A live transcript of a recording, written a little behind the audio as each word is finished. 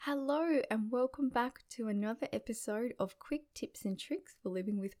Hello, and welcome back to another episode of Quick Tips and Tricks for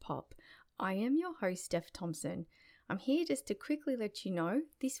Living with Pop. I am your host, Steph Thompson. I'm here just to quickly let you know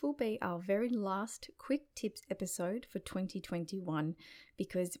this will be our very last Quick Tips episode for 2021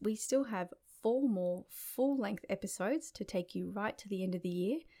 because we still have 4 more full-length episodes to take you right to the end of the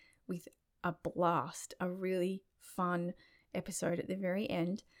year with a blast, a really fun episode at the very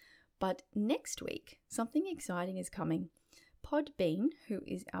end. But next week, something exciting is coming. Podbean, who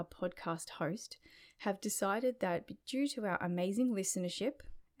is our podcast host, have decided that due to our amazing listenership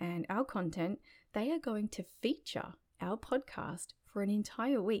and our content, they are going to feature our podcast for an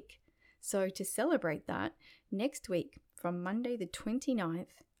entire week. So to celebrate that, next week from Monday the 29th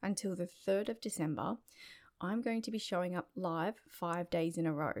until the 3rd of December, I'm going to be showing up live 5 days in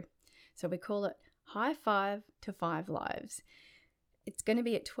a row. So we call it High Five to 5 Lives. It's going to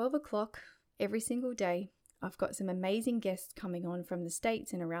be at 12 o'clock every single day. I've got some amazing guests coming on from the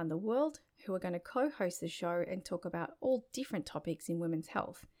States and around the world who are going to co-host the show and talk about all different topics in women's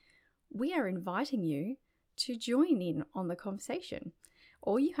health. We are inviting you to join in on the conversation.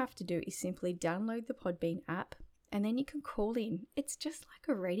 All you have to do is simply download the Podbean app and then you can call in. It's just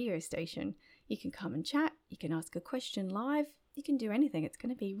like a radio station. You can come and chat, you can ask a question live, you can do anything. It's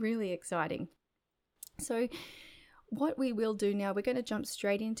going to be really exciting. So what we will do now, we're going to jump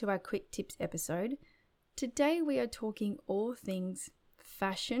straight into our quick tips episode. Today we are talking all things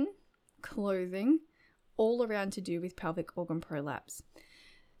fashion, clothing, all around to do with pelvic organ prolapse.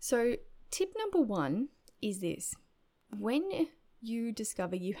 So tip number 1 is this. When you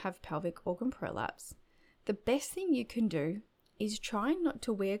discover you have pelvic organ prolapse, the best thing you can do is try not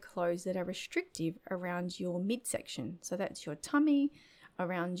to wear clothes that are restrictive around your midsection. So that's your tummy,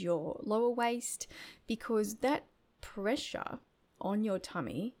 around your lower waist, because that pressure on your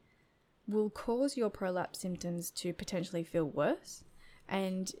tummy will cause your prolapse symptoms to potentially feel worse,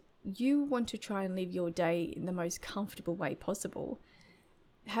 and you want to try and live your day in the most comfortable way possible.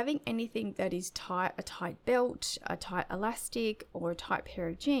 Having anything that is tight, a tight belt, a tight elastic, or a tight pair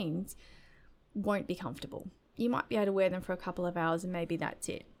of jeans won't be comfortable. You might be able to wear them for a couple of hours and maybe that's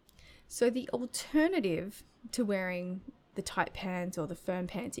it. So the alternative to wearing the tight pants or the firm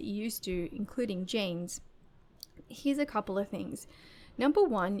pants that you used to, including jeans, here's a couple of things. Number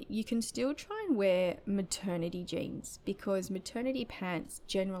 1, you can still try and wear maternity jeans because maternity pants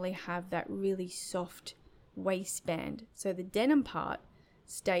generally have that really soft waistband. So the denim part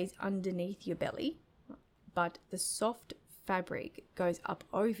stays underneath your belly, but the soft fabric goes up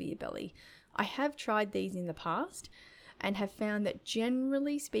over your belly. I have tried these in the past and have found that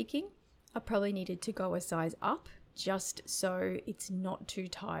generally speaking, I probably needed to go a size up just so it's not too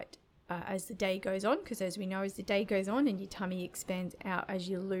tight as the day goes on, because as we know, as the day goes on and your tummy expands out as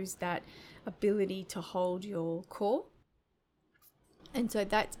you lose that ability to hold your core. And so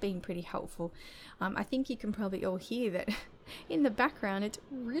that's been pretty helpful. I think you can probably all hear that in the background it's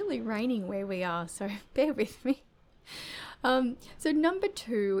really raining where we are, so bear with me. So number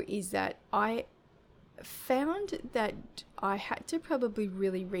 2 is that I found that I had to probably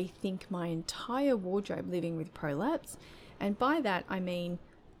really rethink my entire wardrobe living with prolapse, and by that I mean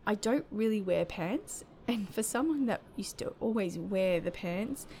I don't really wear pants, and for someone that used to always wear the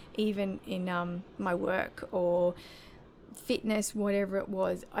pants, even in my work or fitness, whatever it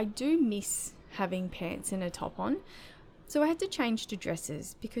was, I do miss having pants and a top on. So I had to change to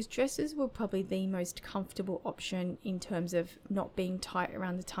dresses because dresses were probably the most comfortable option in terms of not being tight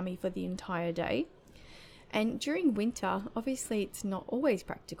around the tummy for the entire day. And during winter, obviously it's not always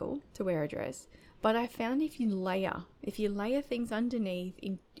practical to wear a dress, but I found if you layer things underneath,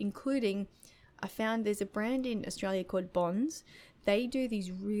 including, I found there's a brand in Australia called Bonds. They do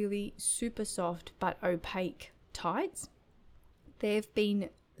these really super soft but opaque tights. They've been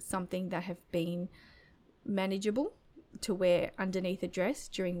something that have been manageable to wear underneath a dress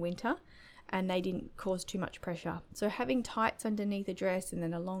during winter, and they didn't cause too much pressure. So having tights underneath a dress and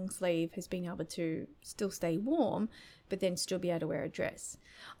then a long sleeve has been able to still stay warm, but then still be able to wear a dress.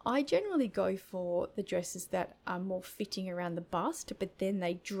 I generally go for the dresses that are more fitting around the bust, but then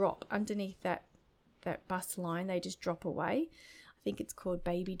they drop underneath that bust line. They just drop away. I think it's called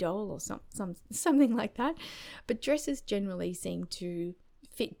baby doll or something like that. But dresses generally seem to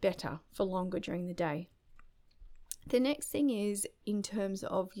fit better for longer during the day. The next thing is in terms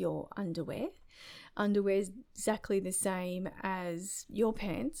of your underwear. Underwear is exactly the same as your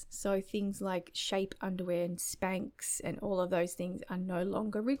pants. So things like shape underwear and Spanx and all of those things are no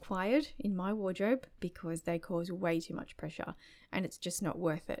longer required in my wardrobe because they cause way too much pressure and it's just not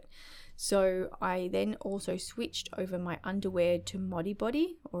worth it. So I then also switched over my underwear to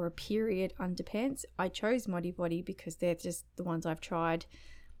Modibodi or a period underpants. I chose Modibodi because they're just the ones I've tried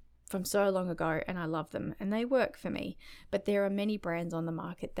from so long ago, and I love them and they work for me. But there are many brands on the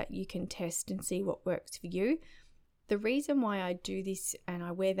market that you can test and see what works for you. The reason why I do this and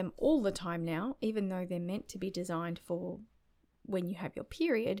I wear them all the time now, even though they're meant to be designed for when you have your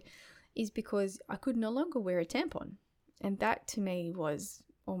period, is because I could no longer wear a tampon. And that to me was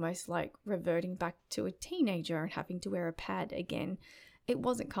almost like reverting back to a teenager and having to wear a pad again. It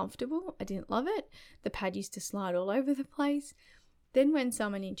wasn't comfortable. I didn't love it. The pad used to slide all over the place. Then when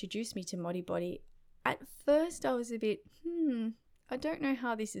someone introduced me to Modibodi, at first I was a bit, I don't know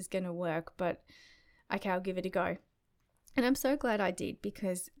how this is going to work, but okay, I'll give it a go. And I'm so glad I did,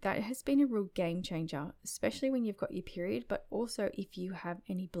 because that has been a real game changer, especially when you've got your period, but also if you have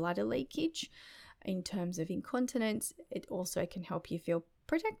any bladder leakage in terms of incontinence, it also can help you feel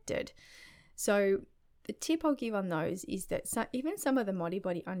protected. So the tip I'll give on those is that even some of the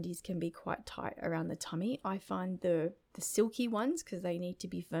Modibodi undies can be quite tight around the tummy. I find the silky ones, because they need to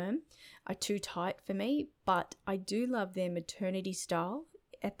be firm, are too tight for me, but I do love their maternity style.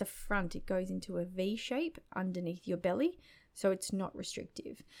 At the front, it goes into a V shape underneath your belly, so it's not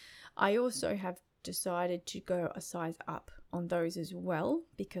restrictive. I also have decided to go a size up on those as well,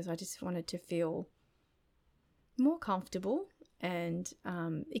 because I just wanted to feel more comfortable. And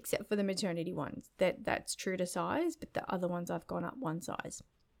except for the maternity ones, that's true to size, but the other ones I've gone up one size.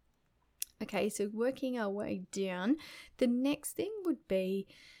 Okay, so working our way down, the next thing would be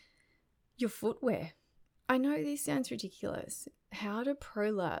your footwear. I know this sounds ridiculous. How do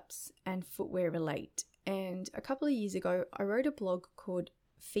prolapse and footwear relate? And a couple of years ago, I wrote a blog called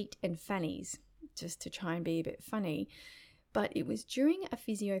Feet and Fannies, just to try and be a bit funny. But it was during a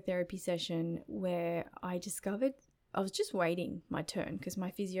physiotherapy session where I discovered I was just waiting my turn, because my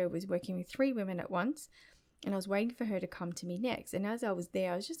physio was working with 3 women at once, and I was waiting for her to come to me next. And as I was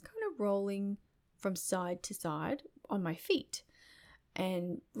there, I was just kind of rolling from side to side on my feet,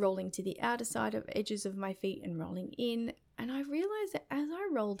 and rolling to the outer side of edges of my feet and rolling in. And I realized that as I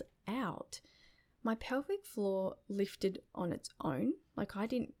rolled out, my pelvic floor lifted on its own. Like I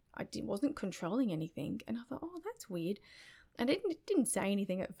wasn't controlling anything. And I thought, oh, that's weird. And I didn't say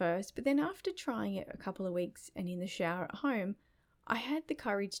anything at first, but then after trying it a couple of weeks and in the shower at home, I had the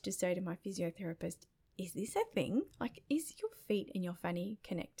courage to say to my physiotherapist, is this a thing? Like, is your feet and your fanny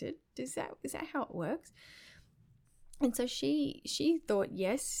connected? Is that how it works? And so she thought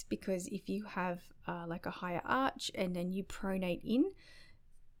yes, because if you have like a higher arch and then you pronate in,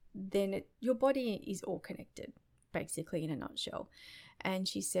 then your body is all connected, basically, in a nutshell. And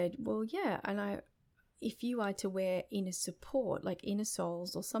she said, well, yeah, and if you are to wear inner support, like inner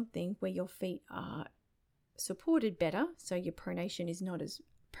soles or something where your feet are supported better, so your pronation is not as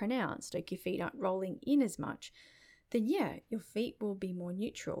pronounced, like your feet aren't rolling in as much, then yeah, your feet will be more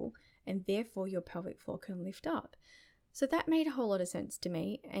neutral and therefore your pelvic floor can lift up. So that made a whole lot of sense to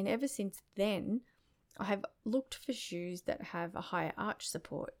me. And ever since then, I have looked for shoes that have a higher arch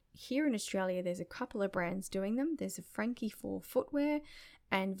support. Here in Australia, there's a couple of brands doing them. There's a Frankie 4 footwear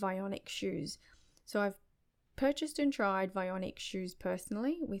and Vionic shoes. So I've purchased and tried Vionic shoes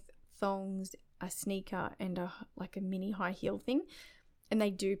personally with thongs, a sneaker, and a mini high heel thing. And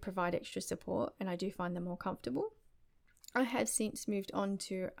they do provide extra support, and I do find them more comfortable. I have since moved on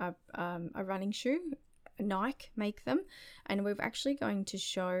to a running shoe. Nike make them, and we're actually going to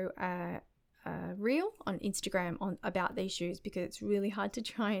show a reel on Instagram about these shoes, because it's really hard to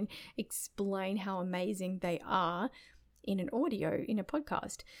try and explain how amazing they are in an audio, in a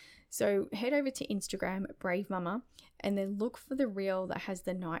podcast. So head over to Instagram, Brave Mama, and then look for the reel that has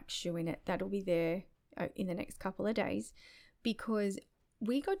the Nike shoe in it. That'll be there in the next couple of days, because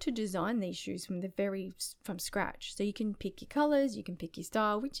we got to design these shoes from scratch. So you can pick your colors, you can pick your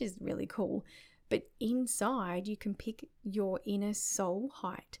style, which is really cool. But inside, you can pick your inner sole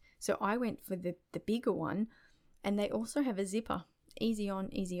height. So I went for the bigger one, and they also have a zipper, easy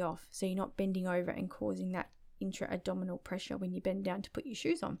on, easy off. So you're not bending over and causing that intra-abdominal pressure when you bend down to put your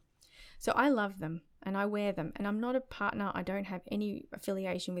shoes on. So I love them and I wear them, and I'm not a partner. I don't have any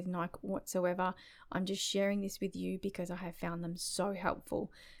affiliation with Nike whatsoever. I'm just sharing this with you because I have found them so helpful.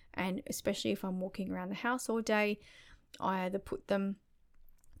 And especially if I'm walking around the house all day, I either put them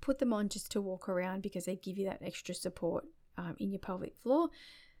on just to walk around, because they give you that extra support in your pelvic floor.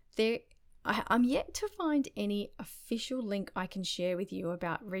 I'm yet to find any official link I can share with you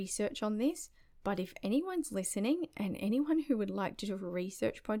about research on this, but if anyone's listening and anyone who would like to do a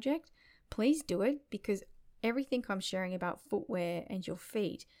research project, please do it, because everything I'm sharing about footwear and your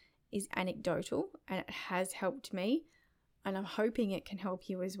feet is anecdotal and it has helped me, and I'm hoping it can help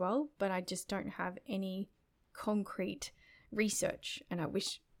you as well, but I just don't have any concrete research, and I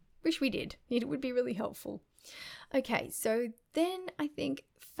wish we did. It would be really helpful. Okay, so then I think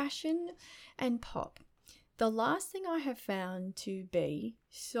fashion and pop. The last thing I have found to be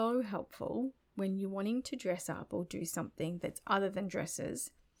so helpful when you're wanting to dress up or do something that's other than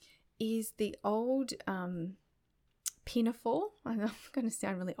dresses is the old pinafore. I'm going to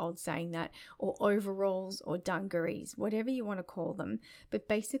sound really old saying that, or overalls or dungarees, whatever you want to call them. But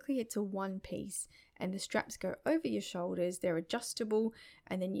basically it's a one piece and the straps go over your shoulders. They're adjustable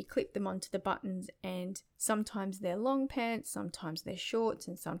and then you clip them onto the buttons, and sometimes they're long pants, sometimes they're shorts,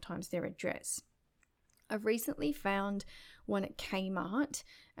 and sometimes they're a dress. I've recently found one at Kmart,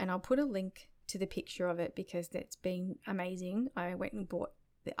 and I'll put a link to the picture of it because it's been amazing. I went and bought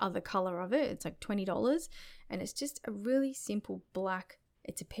the other color of it. It's like $20, and it's just a really simple black.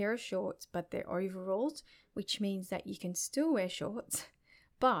 It's a pair of shorts, but they're overalls, which means that you can still wear shorts,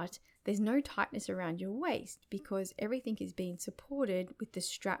 but there's no tightness around your waist because everything is being supported with the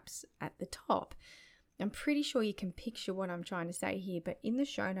straps at the top. I'm pretty sure you can picture what I'm trying to say here, but in the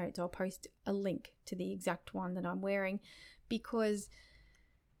show notes, I'll post a link to the exact one that I'm wearing because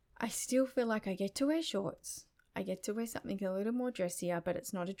I still feel like I get to wear shorts. I get to wear something a little more dressier, but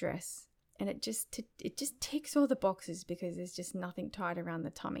it's not a dress. And it just ticks all the boxes because there's just nothing tight around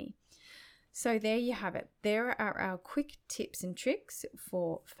the tummy. So there you have it. There are our quick tips and tricks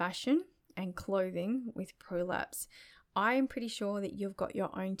for fashion and clothing with Prolapse. I am pretty sure that you've got your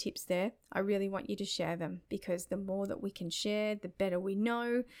own tips there. I really want you to share them because the more that we can share, the better we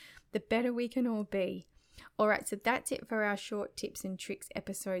know, the better we can all be. All right, so that's it for our short tips and tricks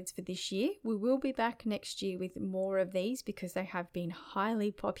episodes for this year. We will be back next year with more of these because they have been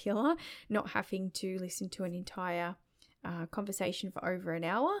highly popular, not having to listen to an entire conversation for over an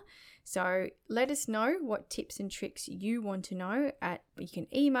hour. So let us know what tips and tricks you want to know. You can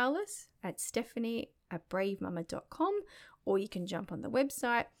email us at stephanie@bravemama.com, or you can jump on the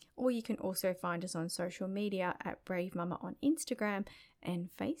website, or you can also find us on social media at Brave Mama on Instagram and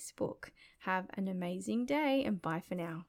Facebook. Have an amazing day and bye for now.